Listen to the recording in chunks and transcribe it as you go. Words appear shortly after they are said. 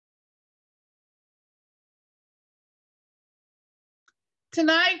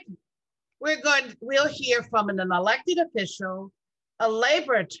Tonight, we'll hear from an elected official, a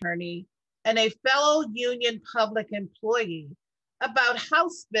labor attorney, and a fellow union public employee about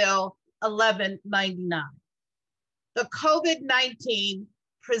House Bill 1199, the COVID-19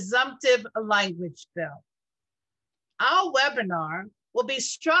 presumptive language bill. Our webinar will be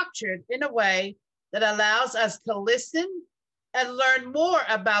structured in a way that allows us to listen and learn more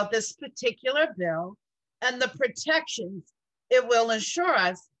about this particular bill and the protections it will ensure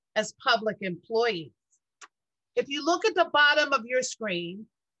us as public employees. If you look at the bottom of your screen,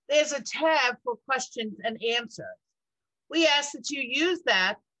 there's a tab for questions and answers. We ask that you use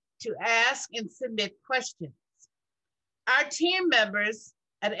that to ask and submit questions. Our team members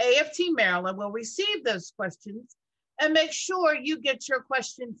at AFT-Maryland will receive those questions and make sure you get your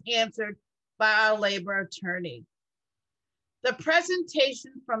questions answered by our labor attorney. The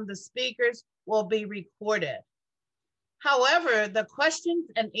presentation from the speakers will be recorded. However, the questions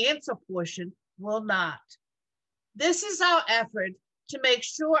and answer portion will not. This is our effort to make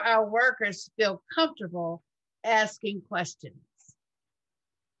sure our workers feel comfortable asking questions.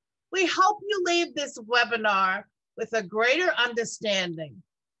 We hope you leave this webinar with a greater understanding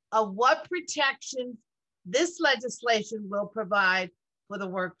of what protections this legislation will provide for the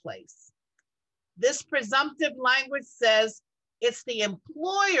workplace. This presumptive language says it's the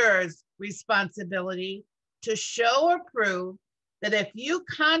employer's responsibility to show or prove that if you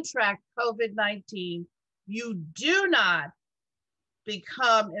contract COVID-19, you do not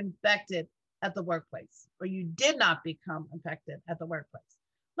become infected at the workplace, or you did not become infected at the workplace.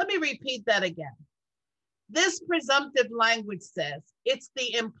 Let me repeat that again. This presumptive language says it's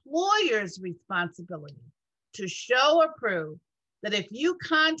the employer's responsibility to show or prove that if you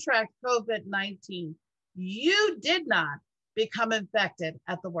contract COVID-19, you did not become infected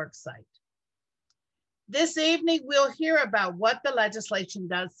at the work site. This evening, we'll hear about what the legislation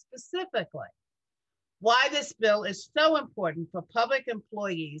does specifically, why this bill is so important for public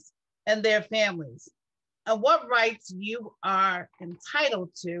employees and their families, and what rights you are entitled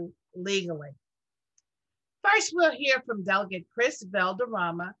to legally. First, we'll hear from Delegate Kris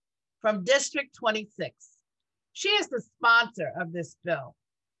Valderramma from District 26. She is the sponsor of this bill.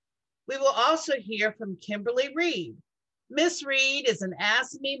 We will also hear from Kimberly Reid. Ms. Reid is an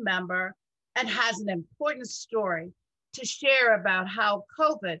AFT-Me member and has an important story to share about how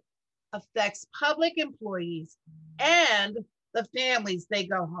COVID affects public employees and the families they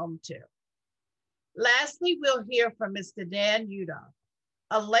go home to. Lastly, we'll hear from Mr. Dan Udoff,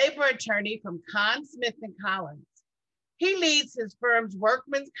 a labor attorney from Conn Smith & Collins. He leads his firm's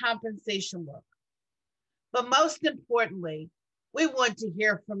workmen's compensation work. But most importantly, we want to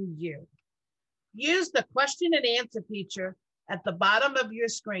hear from you. Use the question and answer feature at the bottom of your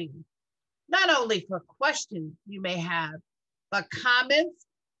screen, not only for questions you may have, but comments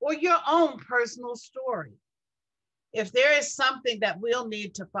or your own personal story. If there is something that we'll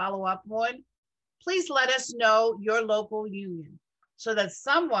need to follow up on, please let us know your local union so that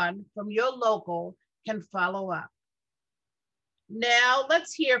someone from your local can follow up. Now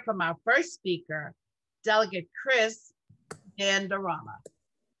let's hear from our first speaker, Delegate Kris Valderramma.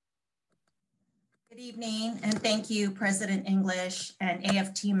 Good evening, and thank you, President English and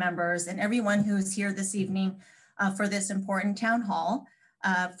AFT members and everyone who's here this evening for this important town hall.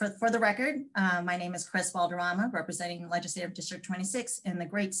 For the record, my name is Kris Valderramma, representing Legislative District 26 in the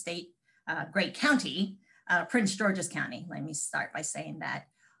great state, great county, Prince George's County. Let me start by saying that.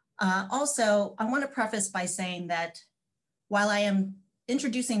 Also, I want to preface by saying that while I am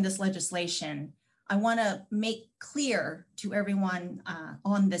introducing this legislation, I want to make clear to everyone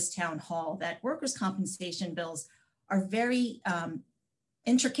on this town hall that workers' compensation bills are very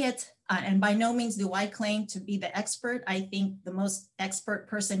intricate, and by no means do I claim to be the expert. I think the most expert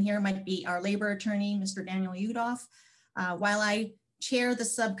person here might be our labor attorney, Mr. Daniel Udoff. While I chair the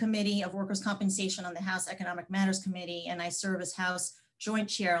subcommittee of workers' compensation on the House Economic Matters Committee, and I serve as House Joint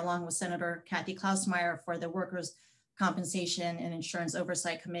Chair along with Senator Kathy Klausmeyer for the Workers' Compensation and Insurance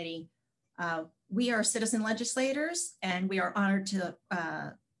Oversight Committee. We are citizen legislators, and we are honored to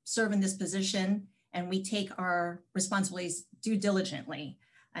serve in this position, and we take our responsibilities due diligently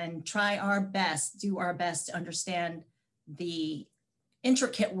and try our best, do our best to understand the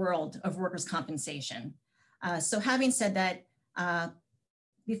intricate world of workers' compensation. So having said that,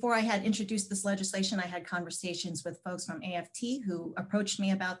 before I had introduced this legislation, I had conversations with folks from AFT who approached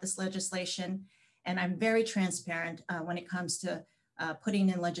me about this legislation, and I'm very transparent when it comes to putting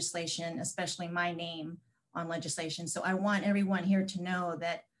in legislation, especially my name on legislation. So I want everyone here to know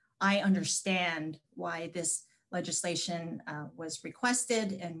that I understand why this legislation was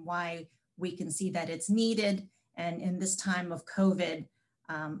requested and why we can see that it's needed. And in this time of COVID,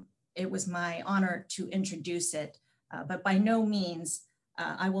 it was my honor to introduce it, but by no means,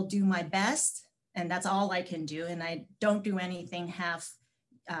 I will do my best, and that's all I can do. And I don't do anything half,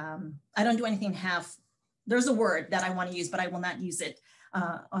 there's a word that I want to use, but I will not use it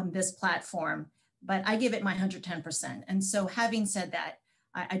on this platform, but I give it my 110%. And so having said that,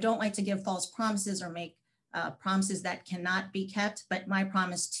 I don't like to give false promises or make promises that cannot be kept, but my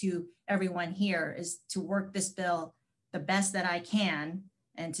promise to everyone here is to work this bill the best that I can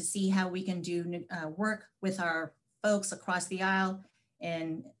and to see how we can do work with our folks across the aisle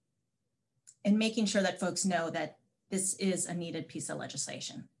and making sure that folks know that this is a needed piece of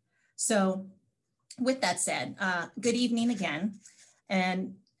legislation. So with that said, good evening again.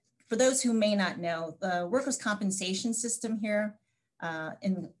 And for those who may not know, the workers' compensation system here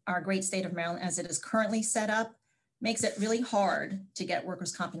in our great state of Maryland, as it is currently set up, makes it really hard to get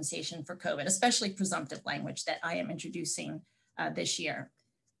workers' compensation for COVID, especially presumptive language that I am introducing this year.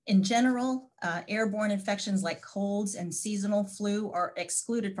 In general, airborne infections like colds and seasonal flu are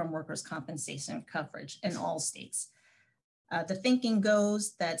excluded from workers' compensation coverage in all states. The thinking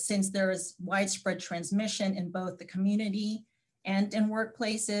goes that since there is widespread transmission in both the community and in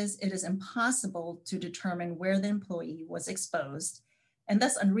workplaces, it is impossible to determine where the employee was exposed, and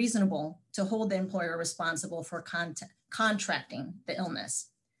thus unreasonable to hold the employer responsible for contracting the illness.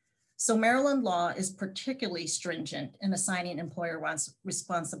 So Maryland law is particularly stringent in assigning employer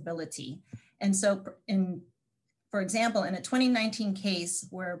responsibility. And so for example, in a 2019 case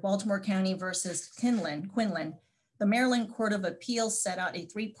where Baltimore County versus Quinlan, the Maryland Court of Appeals set out a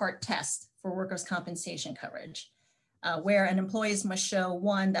 3-part test for workers' compensation coverage, where an employee must show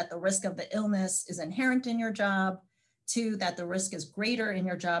 1, that the risk of the illness is inherent in your job, 2, that the risk is greater in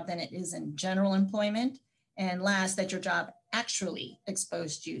your job than it is in general employment, and last, that your job actually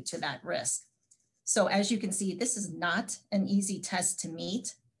exposed you to that risk. So as you can see, this is not an easy test to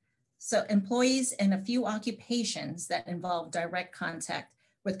meet. So employees in a few occupations that involve direct contact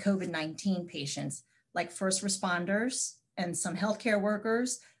with COVID-19 patients, like first responders and some healthcare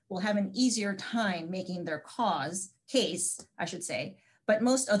workers, will have an easier time making their case, but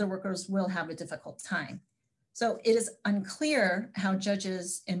most other workers will have a difficult time. So it is unclear how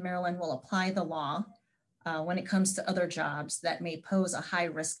judges in Maryland will apply the law when it comes to other jobs that may pose a high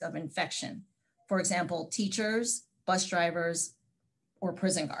risk of infection. For example, teachers, bus drivers, or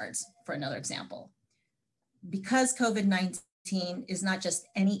prison guards, for another example. Because COVID-19 is not just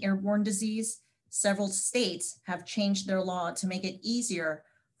any airborne disease, several states have changed their law to make it easier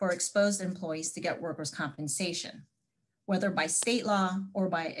for exposed employees to get workers' compensation. Whether by state law or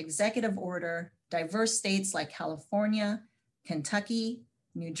by executive order, diverse states like California, Kentucky,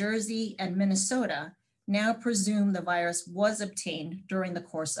 New Jersey, and Minnesota now presume the virus was obtained during the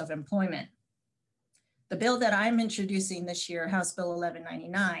course of employment. The bill that I'm introducing this year, House Bill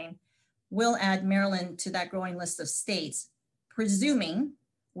 1199, will add Maryland to that growing list of states, presuming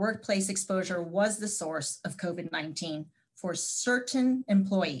workplace exposure was the source of COVID-19 for certain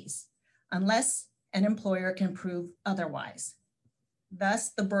employees, unless an employer can prove otherwise. Thus,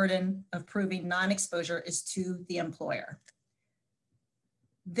 the burden of proving non-exposure is to the employer.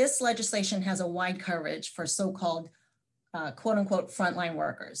 This legislation has a wide coverage for so-called quote unquote frontline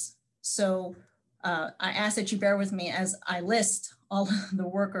workers. So I ask that you bear with me as I list all the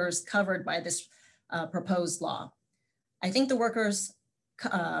workers covered by this proposed law. I think the workers,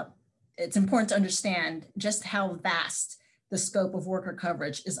 it's important to understand just how vast the scope of worker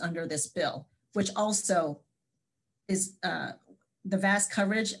coverage is under this bill, which also is, the vast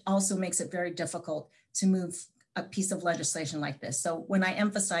coverage also makes it very difficult to move a piece of legislation like this. So when I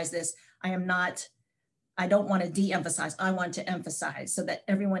emphasize this, I don't want to de-emphasize, I want to emphasize so that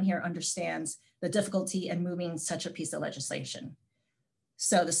everyone here understands the difficulty in moving such a piece of legislation.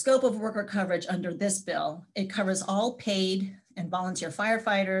 So the scope of worker coverage under this bill, it covers all paid and volunteer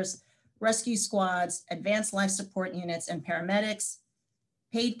firefighters, rescue squads, advanced life support units, and paramedics,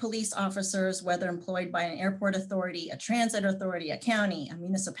 paid police officers, whether employed by an airport authority, a transit authority, a county, a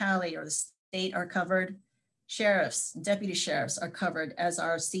municipality, or the state are covered. Sheriffs and deputy sheriffs are covered, as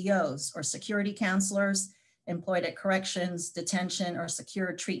are COs or security counselors employed at corrections, detention, or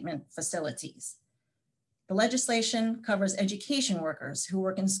secure treatment facilities. The legislation covers education workers who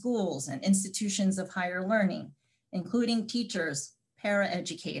work in schools and institutions of higher learning, including teachers,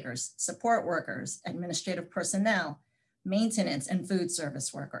 paraeducators, support workers, administrative personnel, maintenance, and food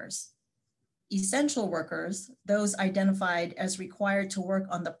service workers. Essential workers, those identified as required to work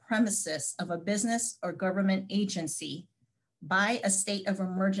on the premises of a business or government agency by a state of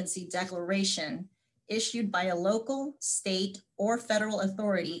emergency declaration issued by a local, state, or federal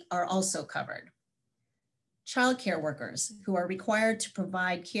authority, are also covered. childcare workers who are required to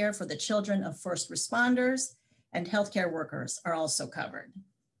provide care for the children of first responders, and healthcare workers are also covered.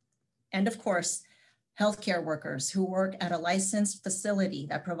 And of course, healthcare workers who work at a licensed facility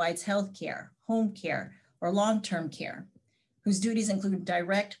that provides healthcare, home care, or long-term care, whose duties include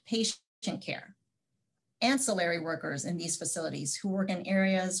direct patient care. Ancillary workers in these facilities who work in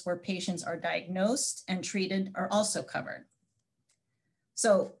areas where patients are diagnosed and treated are also covered.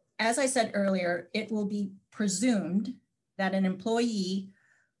 So, as I said earlier, it will be presumed that an employee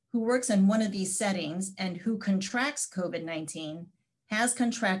who works in one of these settings and who contracts COVID-19 has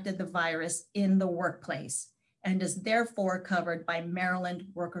contracted the virus in the workplace and is therefore covered by Maryland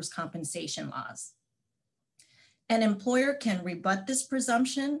workers' compensation laws. An employer can rebut this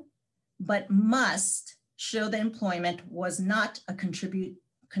presumption, but must show the employment was not a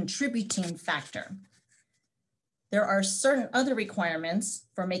contributing factor. There are certain other requirements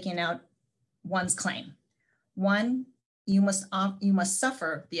for making out one's claim. One, you must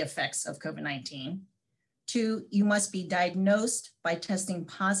suffer the effects of COVID-19. Two, you must be diagnosed by testing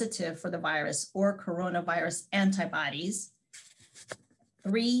positive for the virus or coronavirus antibodies.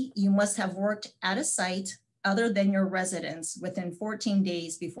 Three, you must have worked at a site other than your residence within 14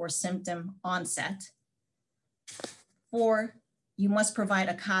 days before symptom onset. Four, you must provide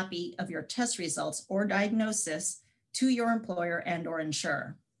a copy of your test results or diagnosis to your employer and or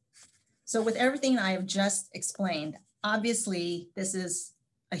insurer. So with everything I have just explained, obviously this is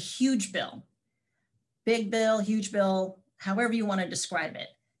a huge bill, big bill, huge bill, however you want to describe it.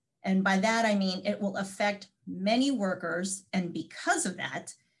 And by that, I mean, it will affect many workers. And because of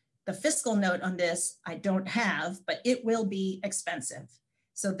that, the fiscal note on this, I don't have, but it will be expensive.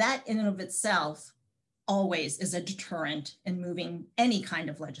 So that in and of itself always is a deterrent in moving any kind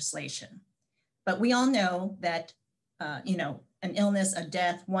of legislation. But we all know that, an illness, a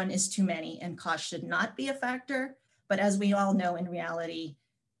death, one is too many, and cost should not be a factor. But as we all know, in reality,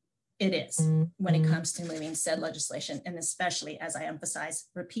 it is when it comes to moving said legislation, and especially, as I emphasize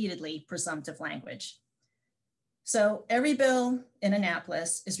repeatedly, presumptive language. So every bill in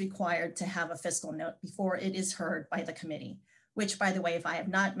Annapolis is required to have a fiscal note before it is heard by the committee, which, by the way, if I have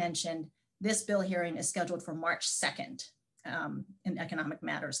not mentioned, this bill hearing is scheduled for March 2nd in Economic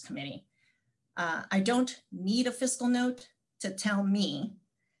Matters Committee. I don't need a fiscal note to tell me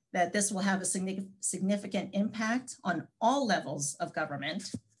that this will have a significant impact on all levels of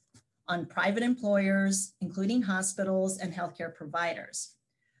government, on private employers, including hospitals and healthcare providers.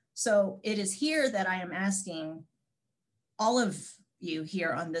 So it is here that I am asking all of you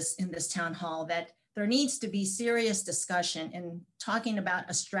here in this town hall that there needs to be serious discussion in talking about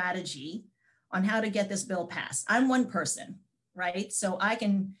a strategy on how to get this bill passed. I'm one person, right? So I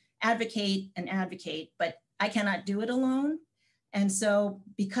can advocate, but I cannot do it alone. And so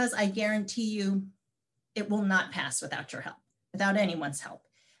because I guarantee you, it will not pass without your help, without anyone's help.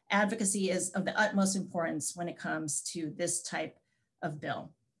 Advocacy is of the utmost importance when it comes to this type of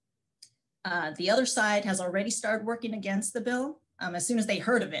bill. The other side has already started working against the bill as soon as they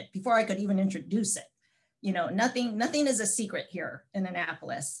heard of it, before I could even introduce it. Nothing is a secret here in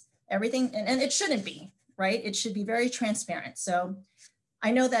Annapolis. Everything, and it shouldn't be, right? It should be very transparent. So I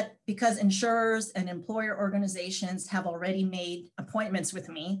know that because insurers and employer organizations have already made appointments with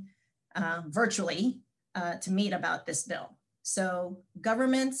me virtually to meet about this bill. So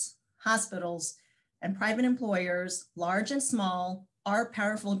governments, hospitals, and private employers, large and small, are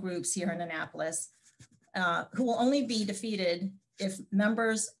powerful groups here in Annapolis who will only be defeated if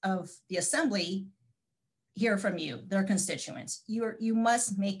members of the assembly hear from you, their constituents. You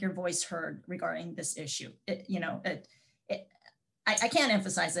must make your voice heard regarding this issue. I can't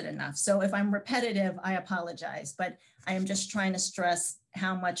emphasize it enough. So if I'm repetitive, I apologize, but I am just trying to stress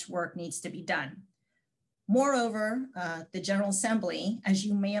how much work needs to be done. Moreover, the General Assembly, as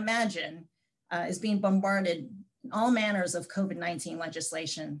you may imagine, is being bombarded in all manners of COVID-19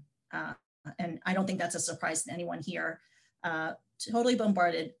 legislation. And I don't think that's a surprise to anyone here. Totally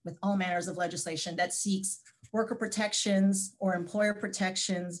bombarded with all manners of legislation that seeks worker protections or employer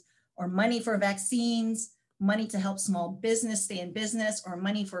protections or money for vaccines, money to help small business stay in business, or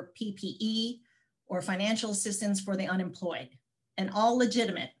money for PPE or financial assistance for the unemployed, and all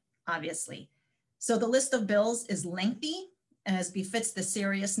legitimate, obviously. So the list of bills is lengthy, as befits the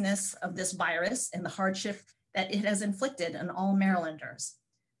seriousness of this virus and the hardship that it has inflicted on all Marylanders.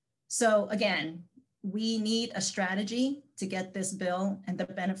 So again, we need a strategy to get this bill and the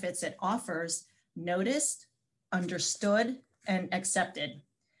benefits it offers noticed, understood, and accepted.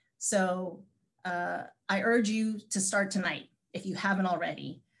 So I urge you to start tonight, if you haven't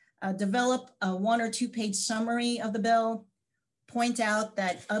already. Develop a 1 or 2 page summary of the bill, point out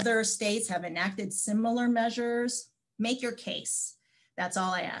that other states have enacted similar measures. Make your case. That's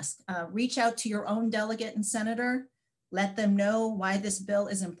all I ask. Reach out to your own delegate and senator. Let them know why this bill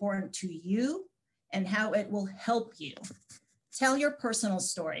is important to you and how it will help you. Tell your personal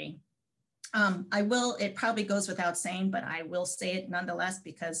story. It probably goes without saying, but I will say it nonetheless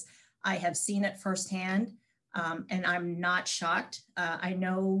because I have seen it firsthand and I'm not shocked. I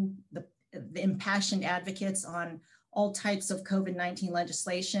know the impassioned advocates on all types of COVID-19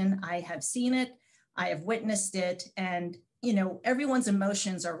 legislation. I have seen it, I have witnessed it, and everyone's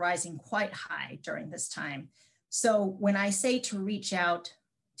emotions are rising quite high during this time. So when I say to reach out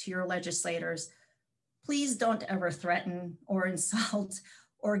to your legislators, please don't ever threaten or insult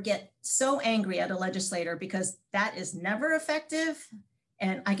or get so angry at a legislator, because that is never effective.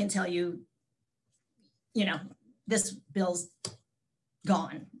 And I can tell you, this bill's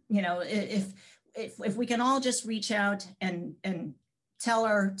gone. If we can all just reach out and tell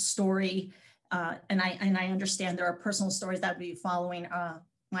our story, and I understand there are personal stories that will be following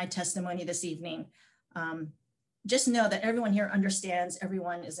my testimony this evening. Just know that everyone here understands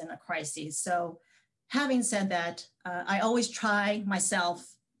everyone is in a crisis. So having said that, I always try myself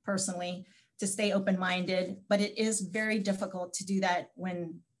personally to stay open-minded, but it is very difficult to do that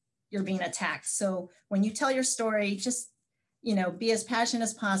when you're being attacked. So when you tell your story, just be as passionate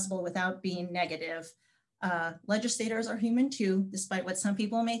as possible without being negative. Legislators are human too, despite what some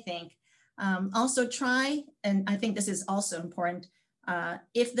people may think. Also try, and I think this is also important,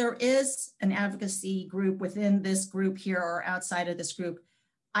 if there is an advocacy group within this group here or outside of this group,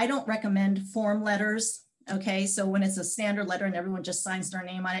 I don't recommend form letters, okay? So when it's a standard letter and everyone just signs their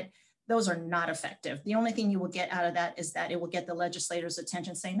name on it, those are not effective. The only thing you will get out of that is that it will get the legislators'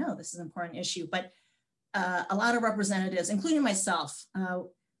 attention saying, no, this is an important issue. But a lot of representatives, including myself,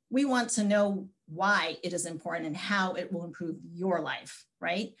 we want to know why it is important and how it will improve your life,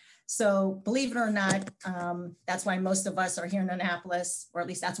 right? So believe it or not, that's why most of us are here in Annapolis, or at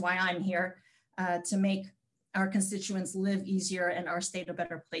least that's why I'm here, to make our constituents live easier and our state a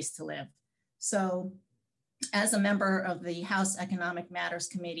better place to live. So as a member of the House Economic Matters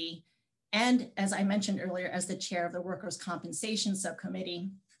Committee, and as I mentioned earlier, as the chair of the Workers' Compensation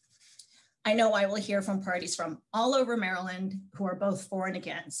Subcommittee, I know I will hear from parties from all over Maryland who are both for and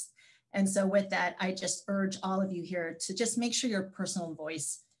against. And so with that, I just urge all of you here to just make sure your personal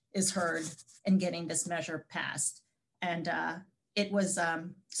voice is heard in getting this measure passed. And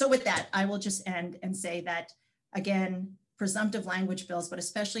so with that, I will just end and say that, again, presumptive language bills, but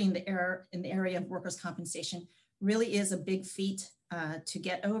especially in the area of workers' compensation, really is a big feat to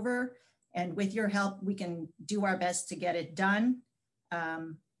get over. And with your help, we can do our best to get it done.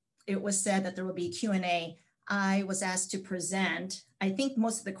 It was said that there will be Q&A. I was asked to present. I think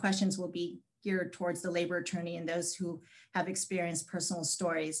most of the questions will be geared towards the labor attorney and those who have experienced personal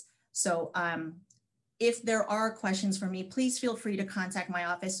stories. So if there are questions for me, please feel free to contact my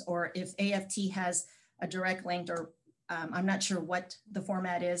office, or if AFT has a direct link, or I'm not sure what the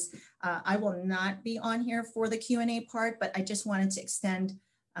format is. I will not be on here for the Q&A part, but I just wanted to extend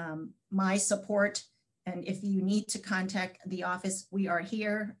my support. And if you need to contact the office, we are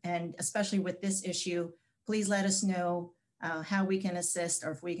here. And especially with this issue, please let us know how we can assist,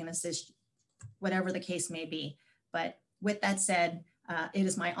 or if we can assist, whatever the case may be. But with that said, it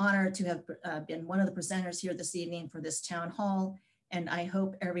is my honor to have been one of the presenters here this evening for this town hall. And I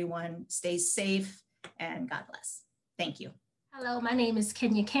hope everyone stays safe, and God bless. Thank you. Hello, my name is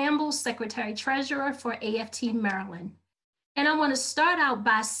Kenya Campbell, Secretary Treasurer for AFT-Maryland. And I want to start out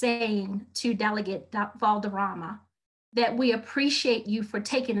by saying to Delegate Valderrama that we appreciate you for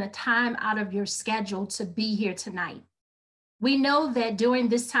taking the time out of your schedule to be here tonight. We know that during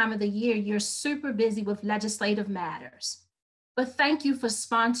this time of the year, you're super busy with legislative matters, but thank you for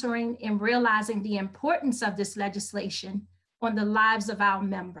sponsoring and realizing the importance of this legislation on the lives of our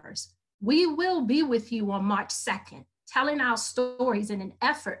members. We will be with you on March 2nd, telling our stories in an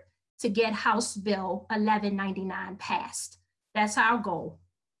effort to get House Bill 1199 passed. That's our goal.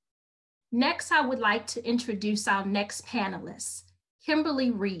 Next, I would like to introduce our next panelist,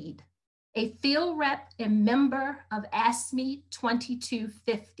 Kimberly Reid, a field rep and member of AFT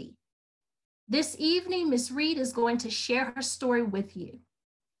 2250. This evening, Ms. Reid is going to share her story with you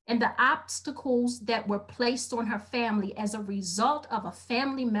and the obstacles that were placed on her family as a result of a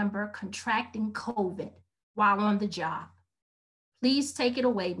family member contracting COVID while on the job. Please take it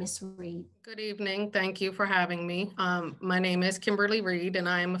away, Ms. Reid. Good evening. Thank you for having me. My name is Kimberly Reid, and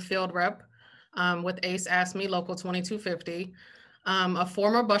I am a field rep with AFT Local 2250, a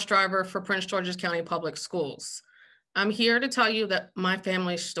former bus driver for Prince George's County Public Schools. I'm here to tell you that my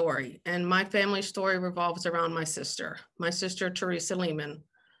family story, and my family story revolves around my sister Teresa Lehman,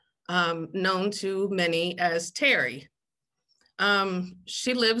 known to many as Terry.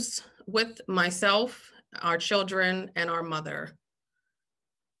 She lives with myself, our children, and our mother.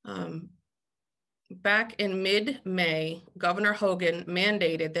 Back in mid-May, Governor Hogan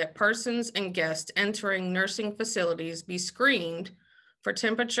mandated that persons and guests entering nursing facilities be screened for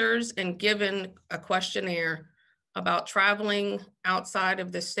temperatures and given a questionnaire about traveling outside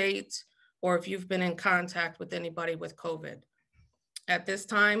of the state or if you've been in contact with anybody with COVID. At this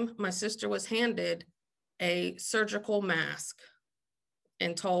time, my sister was handed a surgical mask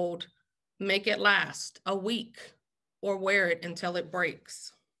and told, make it last a week or wear it until it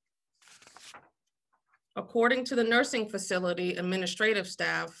breaks. According to the nursing facility administrative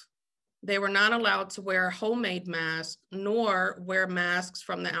staff, they were not allowed to wear homemade masks nor wear masks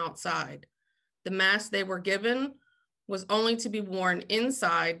from the outside. The mask they were given was only to be worn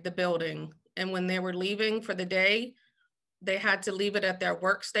inside the building. And when they were leaving for the day, they had to leave it at their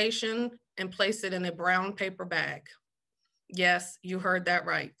workstation and place it in a brown paper bag. Yes, you heard that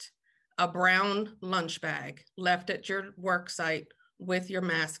right. A brown lunch bag left at your work site with your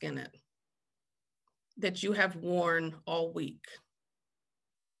mask in it that you have worn all week.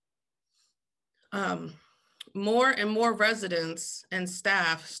 More and more residents and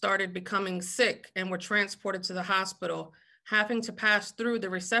staff started becoming sick and were transported to the hospital, having to pass through the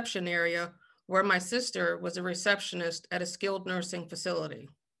reception area where my sister was a receptionist at a skilled nursing facility.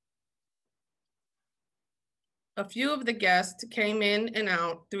 A few of the guests came in and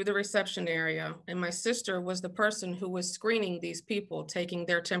out through the reception area, and my sister was the person who was screening these people, taking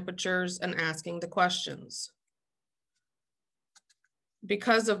their temperatures and asking the questions.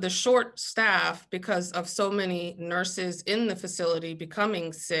 Because of the short staff, because of so many nurses in the facility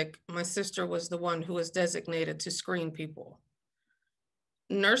becoming sick, my sister was the one who was designated to screen people.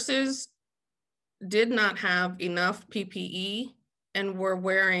 Nurses did not have enough PPE and were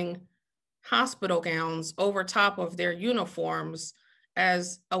wearing hospital gowns over top of their uniforms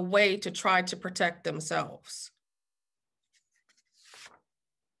as a way to try to protect themselves.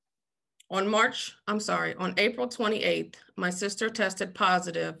 On April 28th, my sister tested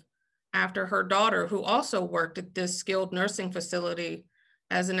positive after her daughter, who also worked at this skilled nursing facility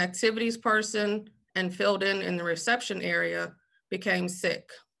as an activities person and filled in the reception area, became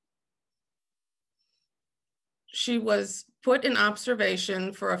sick. She was put in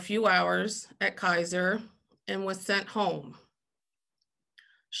observation for a few hours at Kaiser and was sent home.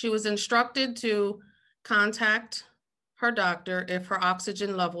 She was instructed to contact her doctor if her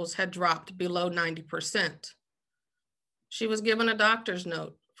oxygen levels had dropped below 90%. She was given a doctor's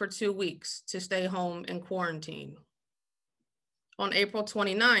note for 2 weeks to stay home and quarantine. On April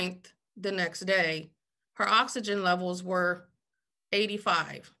 29th, the next day, her oxygen levels were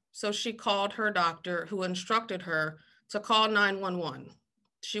 85. So she called her doctor, who instructed her to call 911.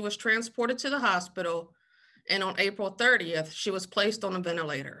 She was transported to the hospital, and on April 30th, she was placed on a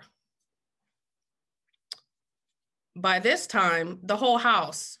ventilator. By this time, the whole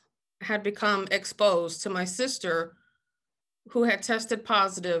house had become exposed to my sister, who had tested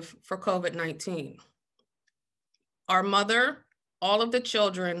positive for COVID-19. Our mother, all of the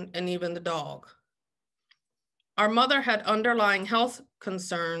children, and even the dog. Our mother had underlying health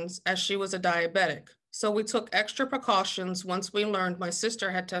concerns as she was a diabetic, so we took extra precautions once we learned my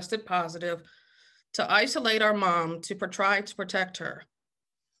sister had tested positive to isolate our mom to try to protect her.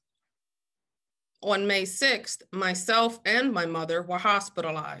 On May 6th, myself and my mother were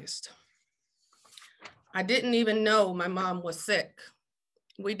hospitalized. I didn't even know my mom was sick.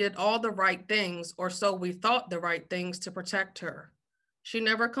 We did all the right things, or so we thought the right things, to protect her. She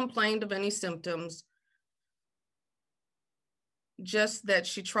never complained of any symptoms, just that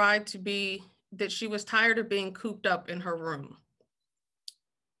she was tired of being cooped up in her room.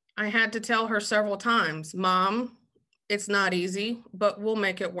 I had to tell her several times, Mom, it's not easy, but we'll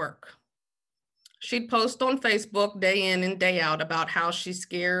make it work. She'd post on Facebook day in and day out about how she's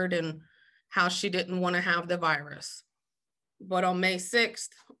scared and how she didn't want to have the virus. But on May 6th,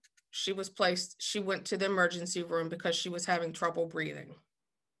 she went to the emergency room because she was having trouble breathing.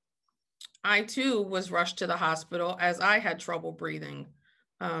 I too was rushed to the hospital as I had trouble breathing.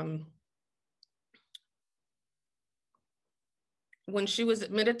 When she was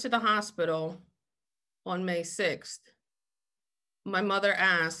admitted to the hospital on May 6th, my mother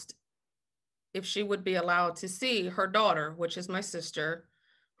asked if she would be allowed to see her daughter, which is my sister,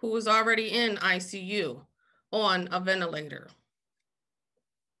 who was already in ICU on a ventilator.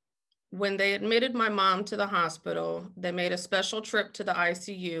 When they admitted my mom to the hospital, they made a special trip to the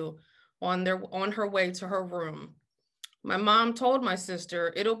ICU on her way to her room. My mom told my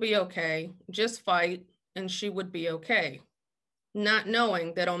sister, "It'll be okay, just fight," and she would be okay, not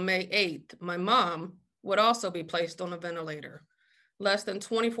knowing that on May 8th, my mom would also be placed on a ventilator, less than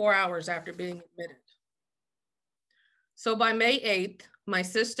 24 hours after being admitted. So by May 8th, my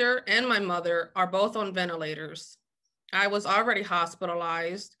sister and my mother are both on ventilators. I was already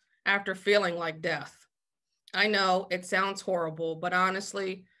hospitalized after feeling like death. I know it sounds horrible, but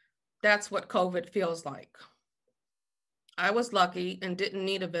honestly, that's what COVID feels like. I was lucky and didn't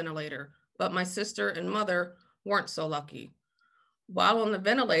need a ventilator, but my sister and mother weren't so lucky. While on the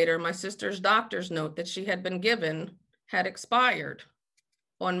ventilator, my sister's doctor's note that she had been given had expired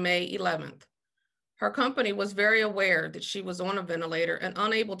on May 11th. Her company was very aware that she was on a ventilator and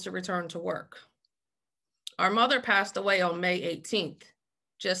unable to return to work. Our mother passed away on May 18th,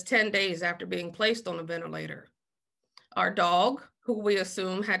 just 10 days after being placed on a ventilator. Our dog, who we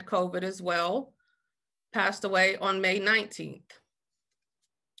assume had COVID as well, passed away on May 19th.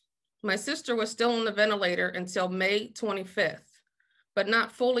 My sister was still on the ventilator until May 25th, but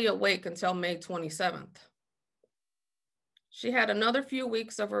not fully awake until May 27th. She had another few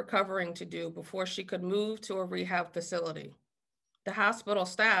weeks of recovering to do before she could move to a rehab facility. The hospital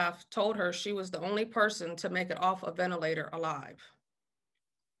staff told her she was the only person to make it off a ventilator alive.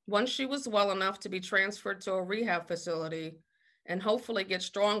 Once she was well enough to be transferred to a rehab facility and hopefully get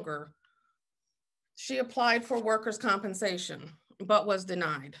stronger, she applied for workers' compensation, but was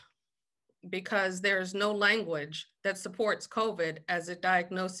denied because there's no language that supports COVID as a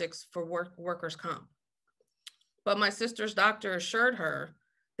diagnosis for workers' comp. But my sister's doctor assured her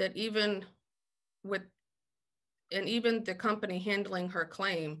that even the company handling her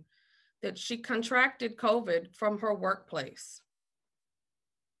claim, that she contracted COVID from her workplace.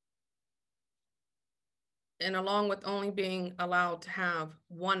 And along with only being allowed to have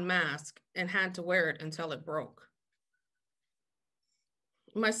one mask and had to wear it until it broke.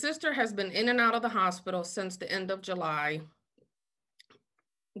 My sister has been in and out of the hospital since the end of July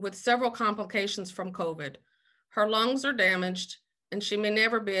with several complications from COVID. Her lungs are damaged and she may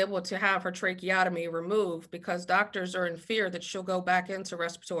never be able to have her tracheotomy removed because doctors are in fear that she'll go back into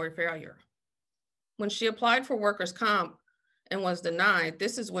respiratory failure. When she applied for workers' comp and was denied,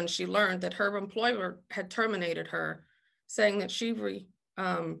 this is when she learned that her employer had terminated her, saying that she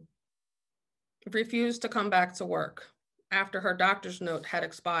refused to come back to work after her doctor's note had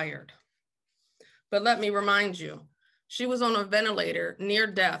expired. But let me remind you, she was on a ventilator near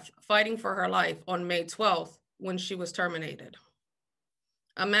death, fighting for her life on May 12th when she was terminated.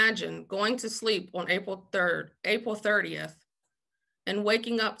 Imagine going to sleep on April 30th, and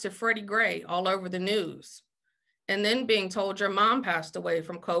waking up to Freddie Gray all over the news, and then being told your mom passed away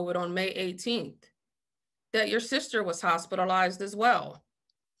from COVID on May 18th, that your sister was hospitalized as well.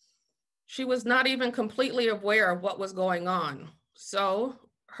 She was not even completely aware of what was going on. So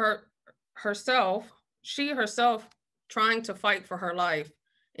she herself trying to fight for her life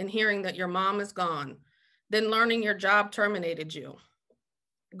and hearing that your mom is gone, then learning your job terminated you.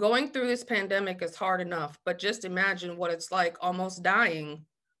 Going through this pandemic is hard enough, but just imagine what it's like almost dying,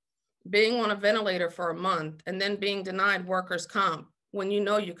 being on a ventilator for a month, and then being denied workers' comp when you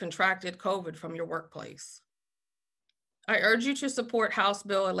know you contracted COVID from your workplace. I urge you to support House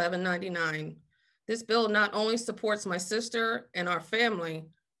Bill 1199. This bill not only supports my sister and our family,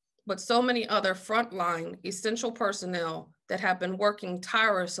 but so many other frontline essential personnel that have been working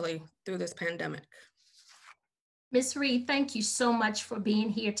tirelessly through this pandemic. Ms. Reid, thank you so much for being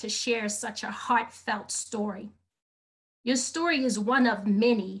here to share such a heartfelt story. Your story is one of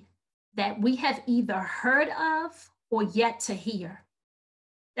many that we have either heard of or yet to hear.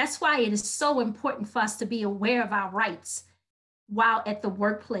 That's why it is so important for us to be aware of our rights while at the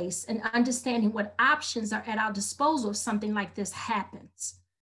workplace and understanding what options are at our disposal if something like this happens.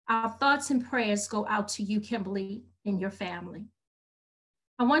 Our thoughts and prayers go out to you, Kimberly, and your family.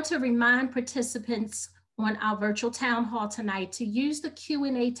 I want to remind participants on our virtual town hall tonight to use the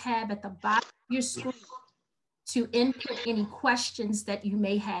Q&A tab at the bottom of your screen to input any questions that you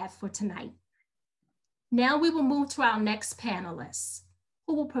may have for tonight. Now we will move to our next panelists,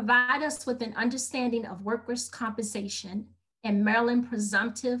 who will provide us with an understanding of workers' compensation and Maryland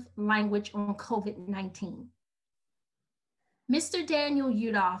presumptive language on COVID-19. Mr. Daniel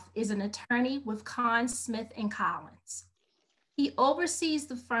Udoff is an attorney with Kahn, Smith & Collins. He oversees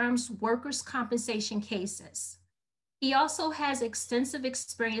the firm's workers' compensation cases. He also has extensive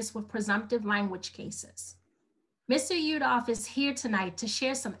experience with presumptive language cases. Mr. Udoff is here tonight to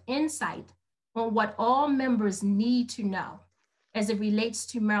share some insight on what all members need to know as it relates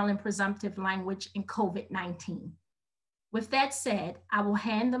to Maryland presumptive language and COVID-19. With that said, I will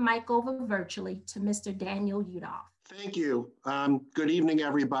hand the mic over virtually to Mr. Daniel Udoff. Thank you. Good evening,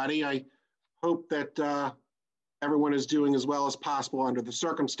 everybody. I hope that everyone is doing as well as possible under the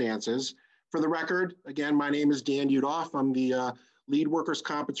circumstances. For the record, again, my name is Dan Udoff. I'm the lead workers'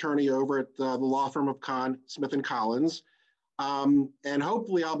 comp attorney over at the law firm of Kahn, Smith & Collins. And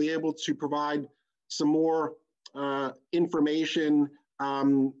hopefully I'll be able to provide some more information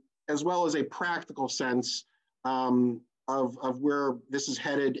as well as a practical sense of where this is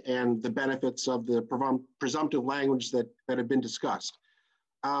headed and the benefits of the presumptive language that have been discussed.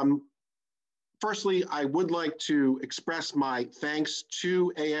 Firstly, I would like to express my thanks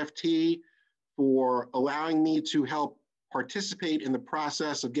to AFT for allowing me to help participate in the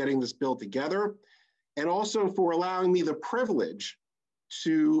process of getting this bill together, and also for allowing me the privilege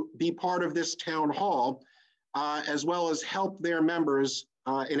to be part of this town hall, as well as help their members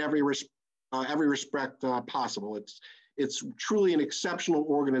in every respect possible. It's truly an exceptional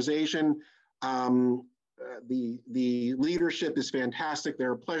organization. The leadership is fantastic.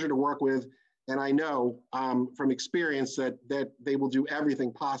 They're a pleasure to work with. And I know from experience that they will do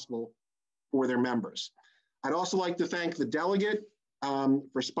everything possible for their members. I'd also like to thank the delegate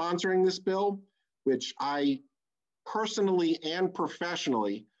for sponsoring this bill, which I personally and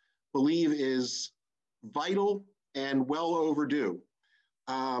professionally believe is vital and well overdue.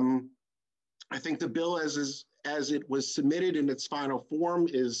 I think the bill as it was submitted in its final form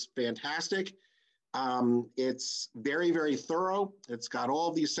is fantastic. It's very, very thorough. It's got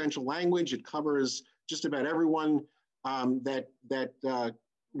all the essential language. It covers just about everyone that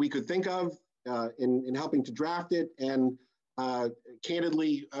we could think of in helping to draft it. And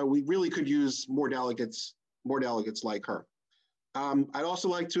candidly, we really could use more delegates like her. I'd also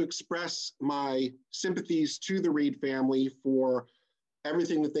like to express my sympathies to the Reid family for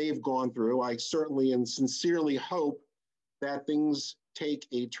everything that they've gone through. I certainly and sincerely hope that things take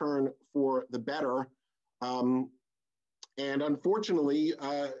a turn for the better. And unfortunately,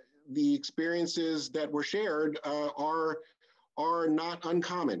 the experiences that were shared are not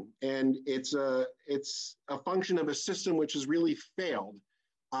uncommon. And it's a function of a system which has really failed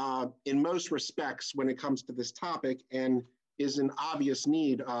in most respects when it comes to this topic and is in obvious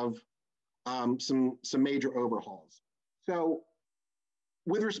need of some major overhauls. So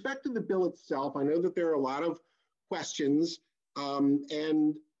with respect to the bill itself, I know that there are a lot of questions,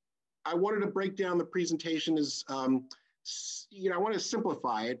 and I wanted to break down the presentation as, I want to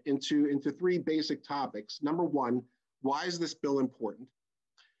simplify it into three basic topics. Number one, why is this bill important?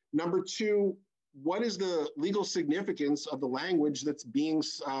 Number two, what is the legal significance of the language that's being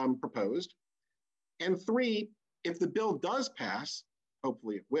proposed? And three, if the bill does pass,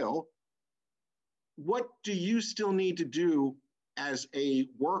 hopefully it will, what do you still need to do as a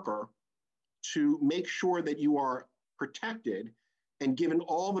worker to make sure that you are protected and given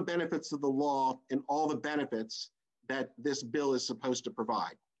all the benefits of the law and all the benefits that this bill is supposed to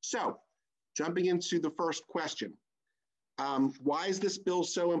provide? So, jumping into the first question, why is this bill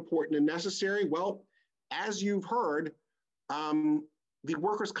so important and necessary? Well, as you've heard, the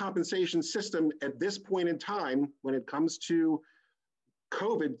workers' compensation system at this point in time, when it comes to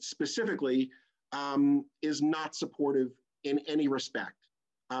COVID specifically, is not supportive in any respect.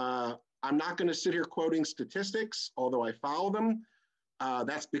 I'm not going to sit here quoting statistics, although I follow them.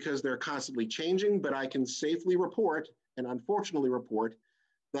 That's because they're constantly changing, but I can safely report, and unfortunately report,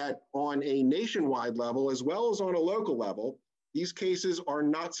 that on a nationwide level, as well as on a local level, these cases are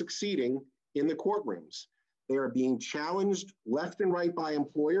not succeeding in the courtrooms. They are being challenged left and right by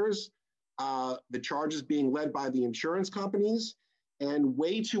employers, the charges being led by the insurance companies, and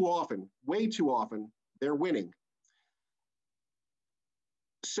way too often, they're winning.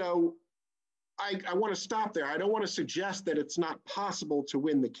 So I want to stop there. I don't want to suggest that it's not possible to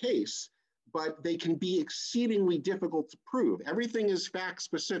win the case, but they can be exceedingly difficult to prove. Everything is fact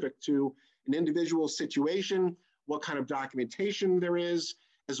specific to an individual situation, what kind of documentation there is,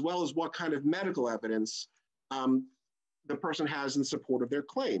 as well as what kind of medical evidence the person has in support of their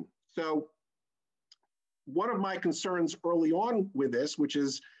claim. So one of my concerns early on with this, which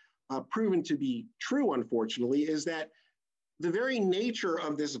is proven to be true, unfortunately, is that the very nature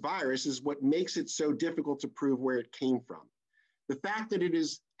of this virus is what makes it so difficult to prove where it came from. The fact that it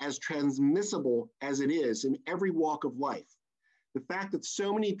is as transmissible as it is in every walk of life, the fact that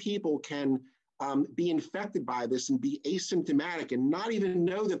so many people can be infected by this and be asymptomatic and not even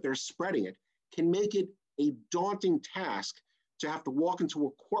know that they're spreading it, can make it a daunting task to have to walk into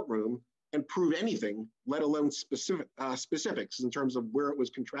a courtroom and prove anything, let alone specifics in terms of where it was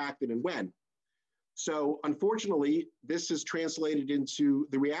contracted and when. So unfortunately, this is translated into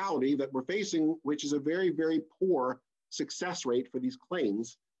the reality that we're facing, which is a very, very poor success rate for these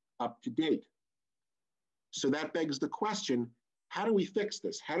claims up to date. So that begs the question, how do we fix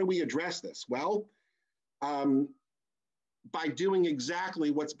this? How do we address this? Well, by doing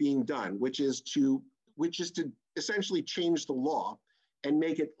exactly what's being done, which is to essentially change the law and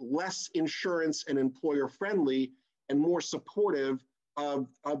make it less insurance and employer friendly and more supportive of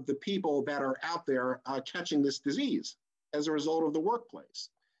the people that are out there catching this disease as a result of the workplace.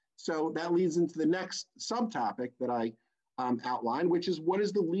 So that leads into the next subtopic that I outlined, which is what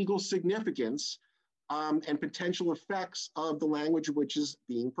is the legal significance and potential effects of the language which is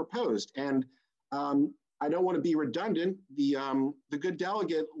being proposed. And I don't want to be redundant. The good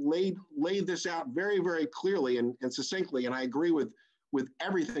delegate laid this out very, very clearly and succinctly, and I agree with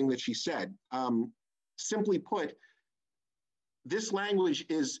everything that she said. Simply put, this language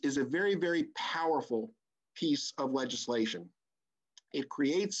is a very, very powerful piece of legislation. It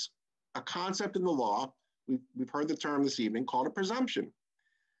creates a concept in the law, we've heard the term this evening, called a presumption.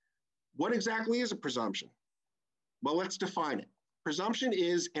 What exactly is a presumption? Well, let's define it. Presumption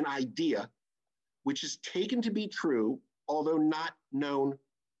is an idea which is taken to be true, although not known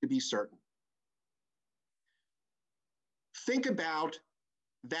to be certain. Think about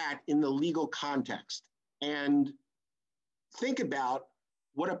that in the legal context and think about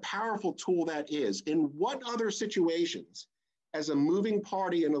what a powerful tool that is. In what other situations, as a moving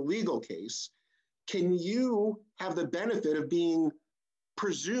party in a legal case, can you have the benefit of being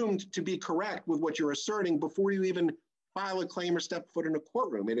presumed to be correct with what you're asserting before you even file a claim or step foot in a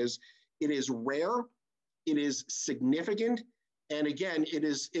courtroom? It is rare, it is significant, and again, it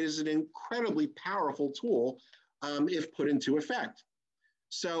is an incredibly powerful tool if put into effect.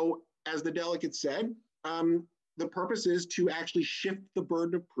 So, as the delegate said, the purpose is to actually shift the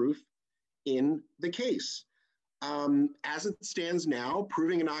burden of proof in the case. As it stands now,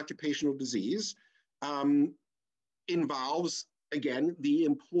 proving an occupational disease involves, again, the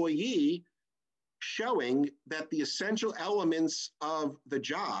employee showing that the essential elements of the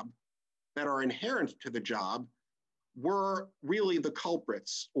job that are inherent to the job were really the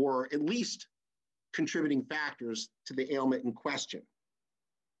culprits, or at least contributing factors to the ailment in question.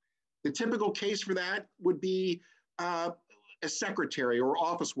 The typical case for that would be a secretary or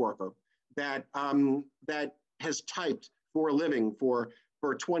office worker that has typed for a living for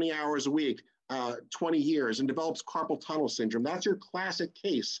 20 hours a week, 20 years, and develops carpal tunnel syndrome. That's your classic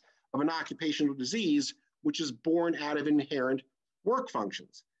case of an occupational disease, which is born out of inherent work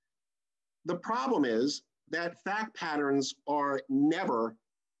functions. The problem is that fact patterns are never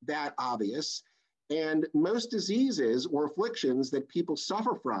that obvious, and most diseases or afflictions that people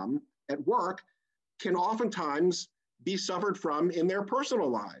suffer from at work can oftentimes be suffered from in their personal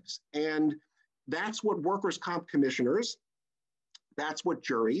lives. And that's what workers' comp commissioners, that's what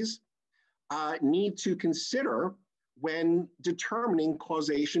juries need to consider when determining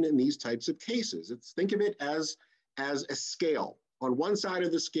causation in these types of cases. Think of it as a scale. On one side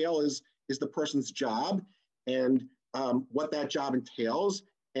of the scale is the person's job and what that job entails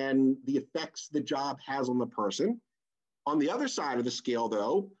and the effects the job has on the person. On the other side of the scale,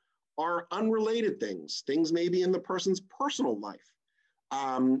 though, are unrelated things. Things maybe in the person's personal life,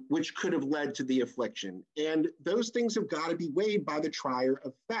 which could have led to the affliction. And those things have got to be weighed by the trier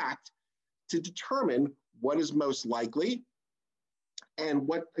of fact to determine what is most likely and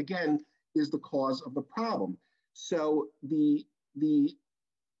what, again, is the cause of the problem. So the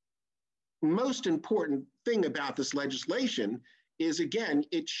most important thing about this legislation is, again,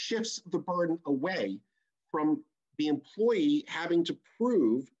 it shifts the burden away from the employee having to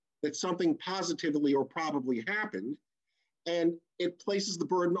prove that something positively or probably happened, and it places the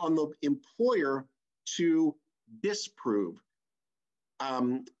burden on the employer to disprove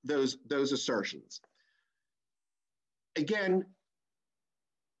those assertions. Again,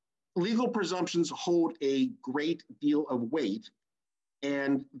 legal presumptions hold a great deal of weight,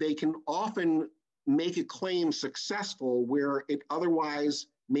 and they can often make a claim successful where it otherwise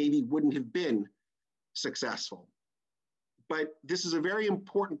maybe wouldn't have been successful. But this is a very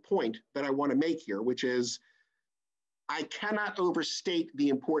important point that I want to make here, which is I cannot overstate the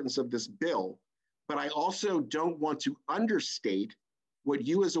importance of this bill, but I also don't want to understate what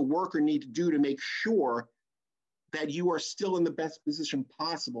you as a worker need to do to make sure that you are still in the best position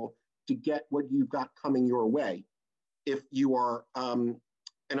possible to get what you've got coming your way if you are an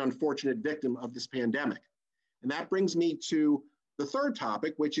unfortunate victim of this pandemic. And that brings me to the third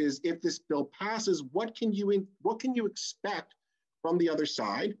topic, which is if this bill passes, what can you expect from the other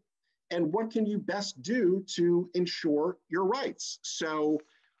side? And what can you best do to ensure your rights? So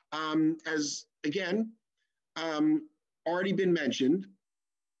as again, already been mentioned,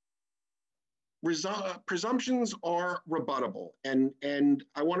 presumptions are rebuttable. And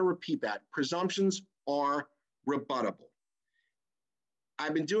I want to repeat that. Presumptions are rebuttable.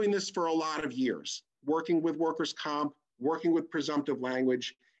 I've been doing this for a lot of years, working with workers' comp, working with presumptive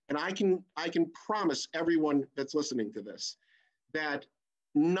language, and I can promise everyone that's listening to this that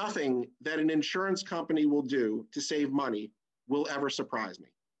nothing that an insurance company will do to save money will ever surprise me.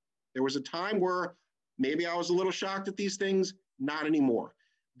 There was a time where maybe I was a little shocked at these things, not anymore.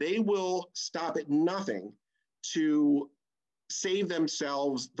 They will stop at nothing to save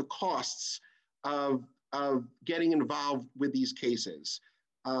themselves the costs of getting involved with these cases.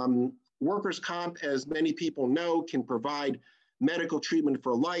 Workers' comp, as many people know, can provide medical treatment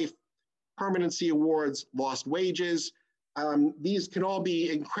for life, permanency awards, lost wages. These can all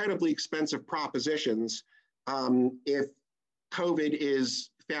be incredibly expensive propositions if COVID is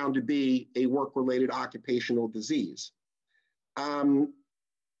found to be a work-related occupational disease.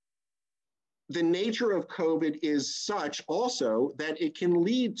 The nature of COVID is such also that it can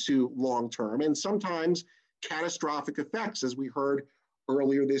lead to long-term and sometimes catastrophic effects, as we heard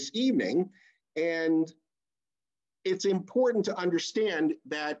earlier this evening. And it's important to understand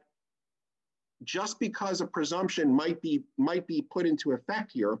that just because a presumption might be put into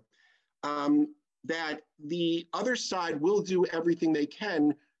effect here, that the other side will do everything they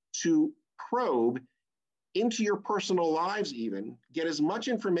can to probe into your personal lives even, get as much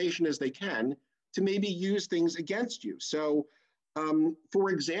information as they can to maybe use things against you. So, for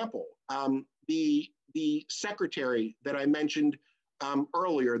example, the secretary that I mentioned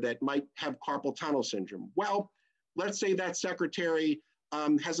earlier that might have carpal tunnel syndrome. Well, let's say that secretary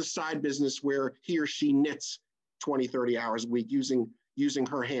has a side business where he or she knits 20, 30 hours a week using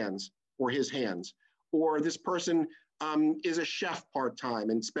her hands or his hands. Or this person is a chef part-time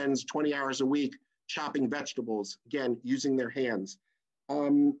and spends 20 hours a week chopping vegetables, again, using their hands.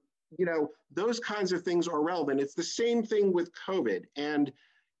 You know, those kinds of things are relevant. It's the same thing with COVID. And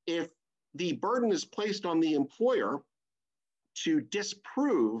if the burden is placed on the employer to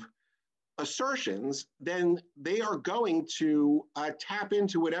disprove assertions, then they are going to tap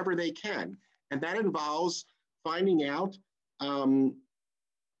into whatever they can. And that involves finding out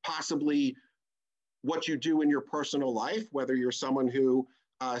possibly what you do in your personal life, whether you're someone who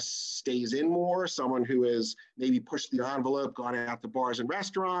stays in more, someone who has maybe pushed the envelope, gone out to bars and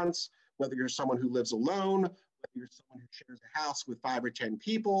restaurants, whether you're someone who lives alone, whether you're someone who shares a house with 5 or 10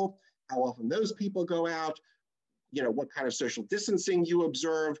 people, how often those people go out, you know, what kind of social distancing you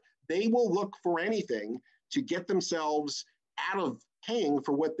observe. They will look for anything to get themselves out of paying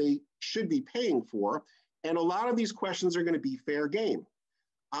for what they should be paying for. And a lot of these questions are going to be fair game,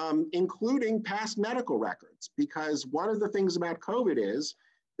 including past medical records, because one of the things about COVID is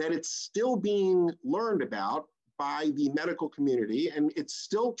that it's still being learned about by the medical community, and it's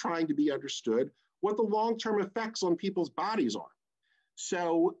still trying to be understood what the long-term effects on people's bodies are.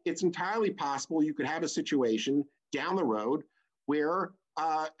 So it's entirely possible you could have a situation down the road where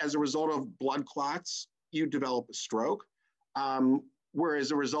as a result of blood clots, you develop a stroke, where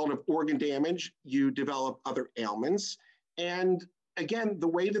as a result of organ damage, you develop other ailments. And again, the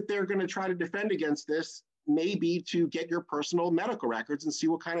way that they're going to try to defend against this may be to get your personal medical records and see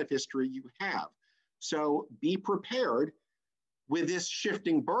what kind of history you have. So be prepared with this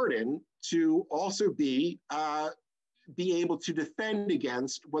shifting burden to also be able to defend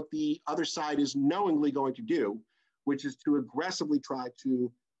against what the other side is knowingly going to do, which is to aggressively try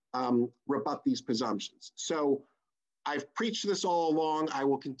to rebut these presumptions. So I've preached this all along. I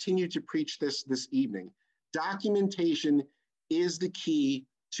will continue to preach this evening. Documentation is the key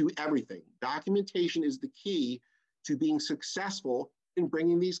to everything. Documentation is the key to being successful in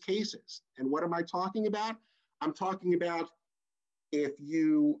bringing these cases. And what am I talking about? I'm talking about if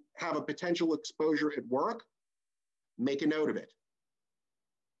you have a potential exposure at work, make a note of it.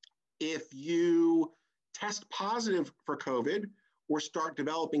 If you test positive for COVID or start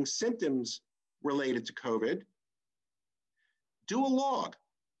developing symptoms related to COVID, do a log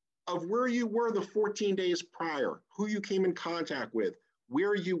of where you were the 14 days prior, who you came in contact with,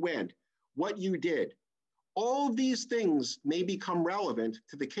 where you went, what you did. All of these things may become relevant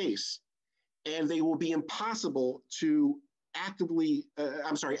to the case, and they will be impossible to accurately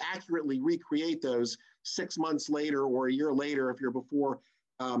recreate those 6 months later or a year later if you're before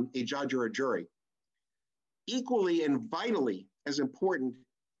a judge or a jury. Equally and vitally as important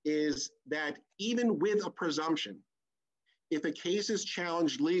is that even with a presumption, if a case is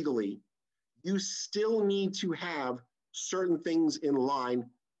challenged legally, you still need to have certain things in line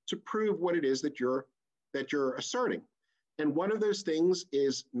to prove what it is that you're asserting. And one of those things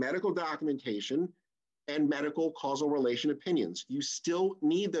is medical documentation and medical causal relation opinions. You still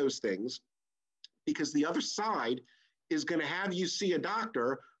need those things because the other side is going to have you see a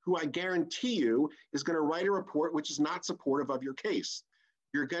doctor who I guarantee you is going to write a report which is not supportive of your case.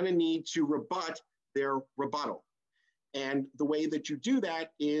 You're going to need to rebut their rebuttal. And the way that you do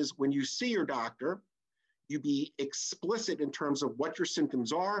that is when you see your doctor, you be explicit in terms of what your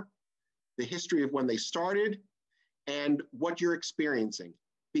symptoms are, the history of when they started, and what you're experiencing.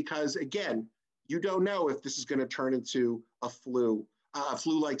 Because again, you don't know if this is going to turn into a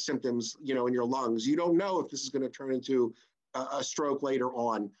flu-like symptoms, in your lungs. You don't know if this is going to turn into a stroke later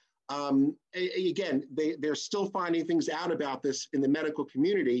on. Again, they're still finding things out about this in the medical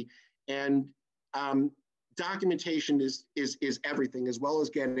community, and documentation is everything, as well as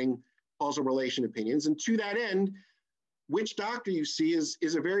getting causal relation opinions. And to that end, which doctor you see is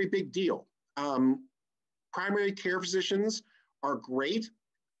a very big deal. Primary care physicians are great,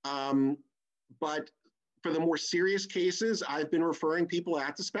 but for the more serious cases, I've been referring people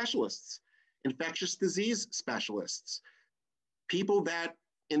out to specialists, infectious disease specialists, people that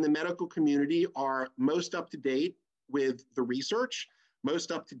in the medical community are most up to date with the research,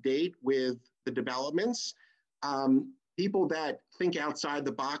 most up to date with the developments, people that think outside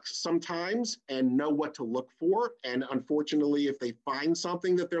the box sometimes and know what to look for. And unfortunately, if they find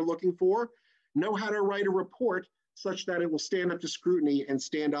something that they're looking for, know how to write a report such that it will stand up to scrutiny and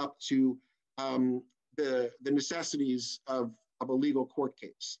stand up to the necessities of a legal court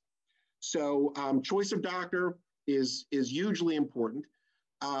case. So choice of doctor is hugely important.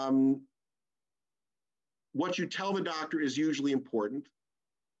 What you tell the doctor is hugely important.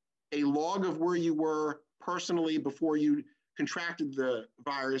 A log of where you were personally before you contracted the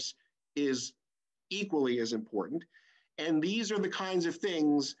virus is equally as important. And these are the kinds of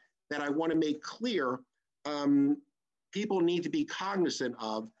things that I want to make clear people need to be cognizant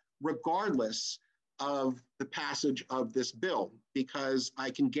of, regardless of the passage of this bill, because I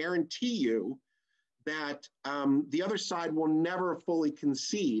can guarantee you that the other side will never fully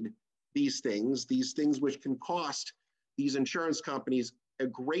concede these things which can cost these insurance companies a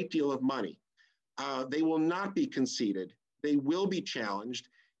great deal of money. They will not be conceded. They will be challenged.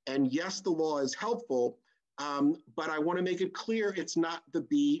 And yes, the law is helpful, but I want to make it clear it's not the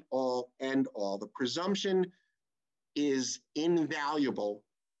be all end all. The presumption is invaluable,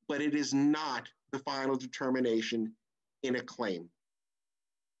 but it is not the final determination in a claim.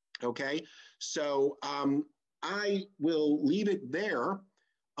 Okay, so I will leave it there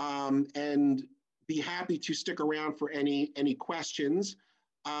and be happy to stick around for any questions.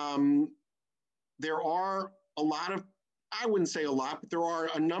 There are a lot of, I wouldn't say a lot, but there are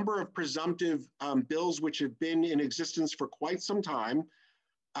a number of presumptive bills which have been in existence for quite some time.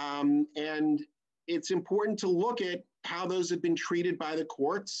 And it's important to look at how those have been treated by the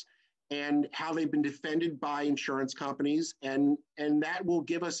courts and how they've been defended by insurance companies. And that will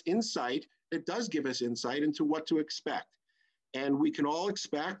give us insight, it does give us insight into what to expect. And we can all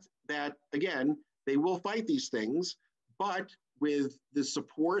expect that, again, they will fight these things, but with the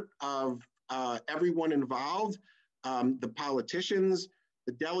support of everyone involved, the politicians,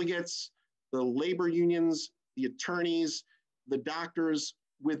 the delegates, the labor unions, the attorneys, the doctors,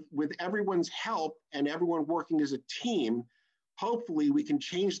 with everyone's help and everyone working as a team, hopefully we can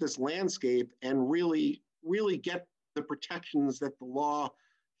change this landscape and really get the protections that the law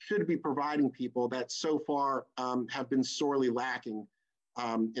should be providing people that so far have been sorely lacking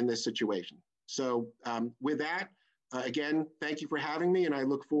in this situation. So with that, again, thank you for having me, and I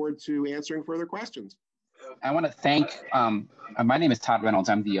look forward to answering further questions. I want to thank, my name is Todd Reynolds.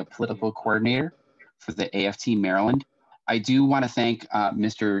 I'm the political coordinator for the AFT-Maryland. I do want to thank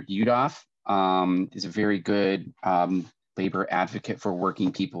Mr. Udoff. He's a very good labor advocate for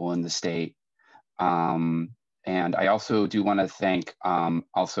working people in the state. And I also do want to thank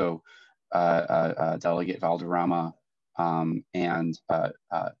Delegate Valderrama and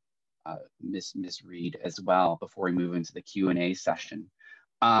Ms. Reid as well before we move into the Q&A session.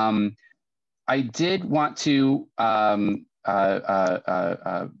 I did want to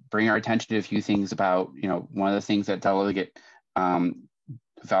bring our attention to a few things about, one of the things that Delegate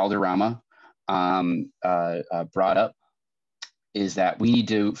Valderrama brought up is that we need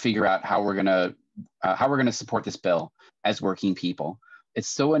to figure out how we're gonna support this bill as working people. It's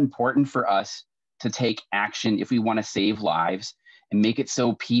so important for us to take action if we want to save lives and make it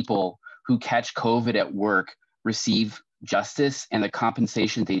so people who catch COVID at work receive justice and the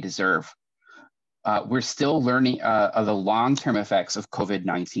compensation they deserve. We're still learning of the long-term effects of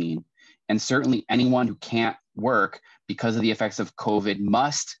COVID-19, and certainly anyone who can't work because of the effects of COVID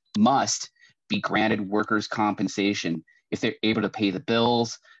must be granted workers' compensation if they're able to pay the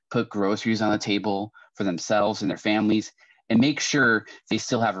bills, put groceries on the table for themselves and their families, and make sure they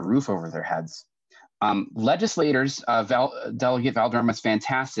still have a roof over their heads. Legislators, Delegate Valderrama is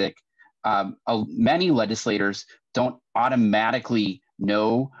fantastic. Many legislators don't automatically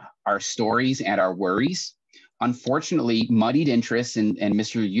know our stories and our worries. Unfortunately, muddied interests, and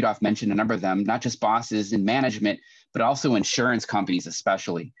Mr. Udoff mentioned a number of them, not just bosses and management, but also insurance companies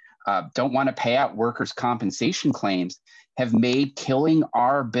especially, don't want to pay out workers' compensation claims, have made killing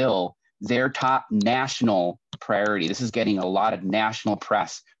our bill their top national priority. This is getting a lot of national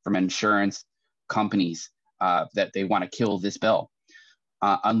press from insurance companies that they want to kill this bill.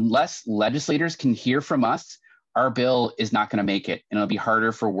 Unless legislators can hear from us, our bill is not going to make it, and it'll be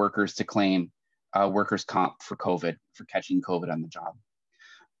harder for workers to claim workers' comp for COVID, for catching COVID on the job.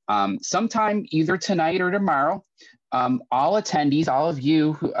 Sometime either tonight or tomorrow, all attendees, all of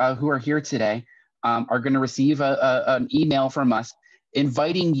you who are here today, are going to receive an email from us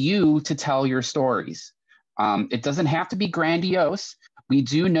inviting you to tell your stories. It doesn't have to be grandiose. We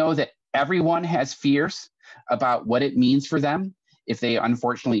do know that everyone has fears about what it means for them if they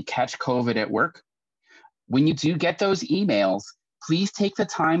unfortunately catch COVID at work. When you do get those emails, please take the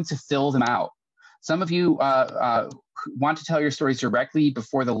time to fill them out. Some of you want to tell your stories directly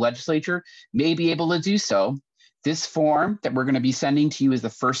before the legislature may be able to do so. This form that we're going to be sending to you is the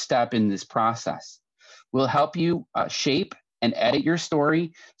first step in this process. We'll help you shape and edit your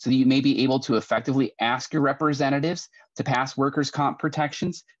story so that you may be able to effectively ask your representatives to pass workers' comp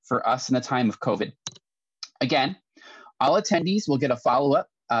protections for us in the time of COVID. Again, all attendees will get a follow-up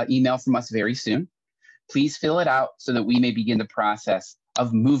email from us very soon. Please fill it out so that we may begin the process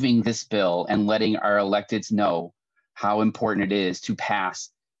of moving this bill and letting our electeds know how important it is to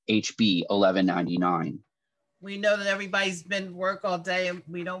pass HB 1199. We know that everybody's been at work all day and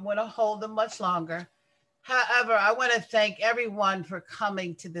we don't want to hold them much longer. However, I want to thank everyone for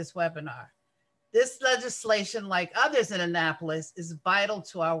coming to this webinar. This legislation, like others in Annapolis, is vital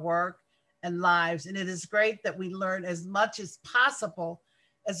to our work and lives, and it is great that we learn as much as possible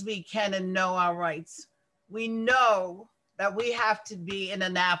as we can and know our rights. We know that we have to be in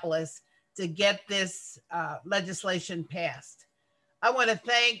Annapolis to get this legislation passed. I want to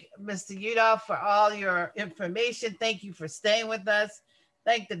thank Mr. Udoff for all your information. Thank you for staying with us.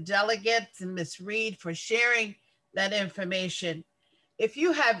 Thank the delegates and Ms. Reid for sharing that information. If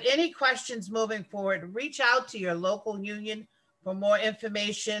you have any questions moving forward, reach out to your local union for more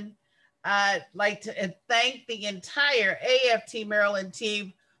information. I'd like to thank the entire AFT-Maryland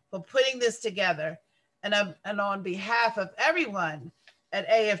team for putting this together. And on behalf of everyone at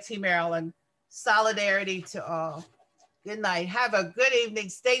AFT-Maryland, solidarity to all. Good night. Have a good evening.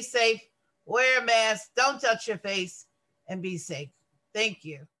 Stay safe. Wear a mask. Don't touch your face. And be safe. Thank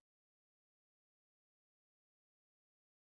you.